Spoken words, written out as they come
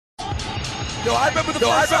Yo, I remember the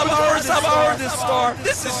first time I heard this, Starr.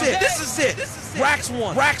 This is it. Raks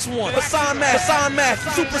one. Hassaan,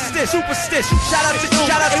 Supastition. Shout out to you.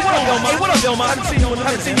 Hey, what up, Illmind? I haven't seen you in a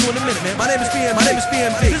minute, man. My name is BMD.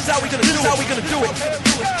 This is how we gonna do it.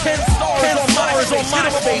 Kenn Starr is on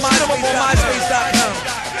MySpace. Hit him up on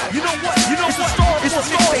MySpace.com. You know what? It's a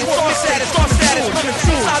Starr status coming soon.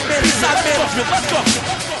 Eastside management. Let's go.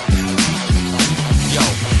 Yo,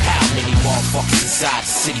 how many motherfuckers inside the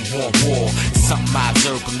city want war? It's something I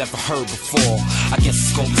observed but never heard before. I guess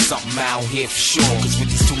it's gonna be something out here for sure. Cause with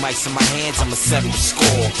these two mics in my hands, I'ma settle the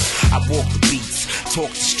score. I walk the beats, talk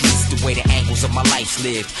the streets, the way the angles of my life's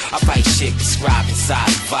lived. I write shit, describe inside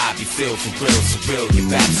the vibe you feel for real, surreal. Your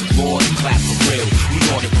raps are raw, and clap for real. We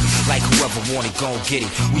on it, like whoever want it, gon' get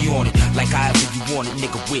it. We on it, like however you want it,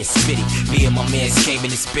 nigga, we'll spit it. Me and my mans came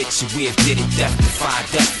in this bitch and we have did it. Death define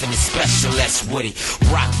definite special, let's with it.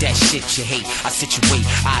 Rock that shit you hate, I situate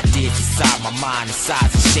ideas inside my mind, the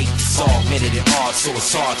size and shape. It's augmented and hard, so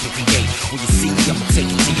it's hard to create. When you see me, I'ma take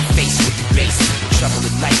it to your face with the bass. Trouble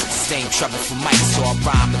at night, the same trouble for Mike. So I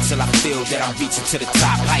rhyme until I feel that I'm reaching to the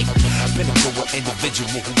top height. Pinnacle of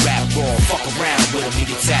individual who rap raw. Fuck around with him, he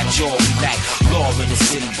can tap jaw. We like law in the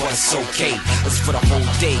city, but it's okay. It's for the whole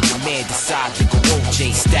day. Your man decide to go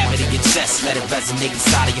OJ. Stab it in your chest, let it resonate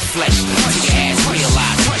inside of your flesh. Till your ass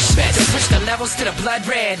realize what's best. Push the levels to the blood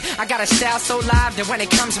red. I got a style so live that when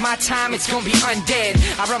it comes my time, it's gonna be undead.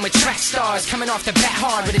 I run with track stars, coming off the bat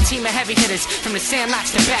hard with a team of heavy hitters from the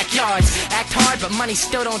sandlots to backyards. Act hard, but money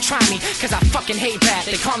still don't try me, cause I fucking hate rap.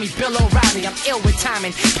 They call me Bill O'Reilly, I'm ill with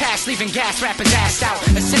timing. Past leaving gas rappers assed out.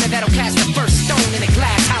 A sinner that'll cast the first stone in a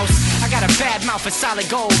glass house. I got a bad mouth for solid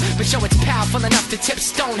gold, but yo, it's powerful enough to tip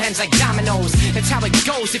Stonehenge like dominoes. That's how it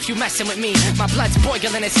goes if you messing with me. My blood's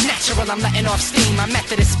boiling, it's natural, I'm letting off steam. My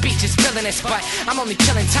method of speech is villainous, but I'm only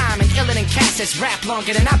killing time and iller than cats that's rap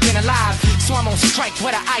longer than I've been alive. So I'm on strike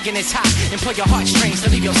where the iron is hot and pull your heartstrings to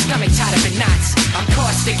leave your stomach tied up in knots. I'm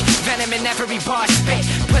caustic, venom in every bar spit,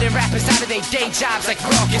 putting rappers out of their day jobs like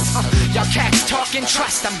raucous. Y'all cats talking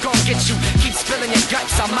trust, I'm gon' get you. Keep spilling your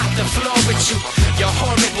guts, I'll mop the floor with you. You're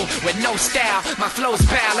horrible with no style, my flow's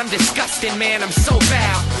foul. I'm disgusting, man, I'm so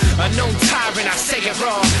foul. A known tyrant, I say it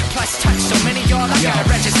raw. Plus touch so many y'all, I gotta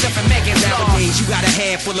register for making law. Nowadays you got a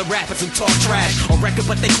handful of rappers who talk trash on record,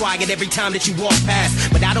 but they quiet every time that you walk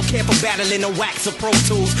past. But I don't care for battling no wax or Pro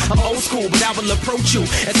Tools. I'm old school, but I will approach you.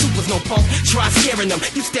 And Super's no punk, try scaring them.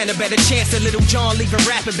 You stand a better chance than Little John leaving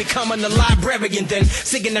rap and becoming a librarian. Then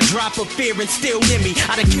singing a drop of fear and still in me.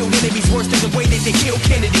 I done killed enemies worse than the way that they killed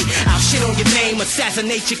Kennedy. I'll shit on your name,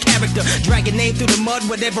 assassinate your character, drag your name through the mud,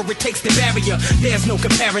 whatever it takes to bury you. There's no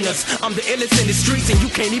comparing us. I'm the illest in the streets and you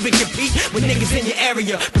can't even compete with niggas in your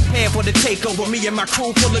area. Prepare for the takeover. Me and my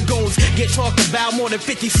crew full of goons get talked about more than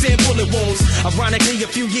 50 cent bullet wounds. Ironically, a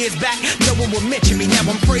few years back, no one would mention me. Now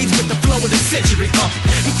I'm praised with the flow of the century.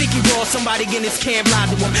 You think you raw, somebody in his camp lied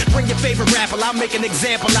to him. Bring your favorite rapper, I'll make an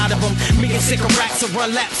example out of him. Me and sick of Raks will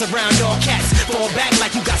run laps around all cats. Fall back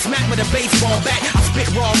like you got smacked with a baseball bat. I spit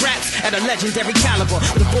raw raps at a legendary caliber.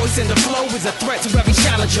 The voice and the flow is a threat to every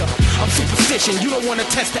challenger. I'm Supastition, you don't wanna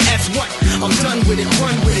test the S1. I'm done with it,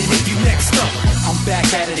 run with it if you next up. I'm back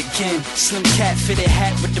at it again. Slim cat fitted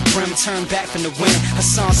hat with the brim turned back from the wind.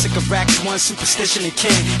 Hassaan, sick of Raks, one Supastition and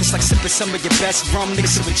Kenn. It's like sipping some of your best rum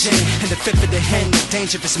mixed with gin. And the fifth of the hen, the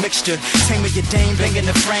dangerous mixture. Tame of your dame, banging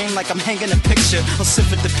the frame like I'm hanging a picture. I'll sip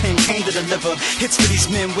at the pen, came to deliver hits for these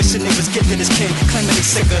men, wishing they was gifted as kin, claiming they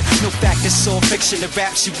sicker. No fact, it's all fiction. The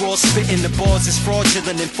raps you all spitting, the bars is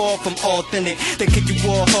fraudulent and far from authentic. They kick you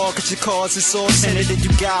all hard cause your cars is all centered. And you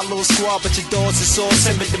got a little squad, but your doors is all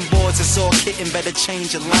timid. Them boards is all kitten, better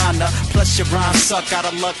change your lineup. Plus your rhymes suck, out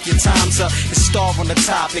of luck, your time's up. It's Starr on the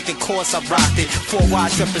topic, of course I rocked it. 4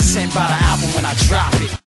 Ys represent by the album when I drop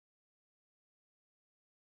it.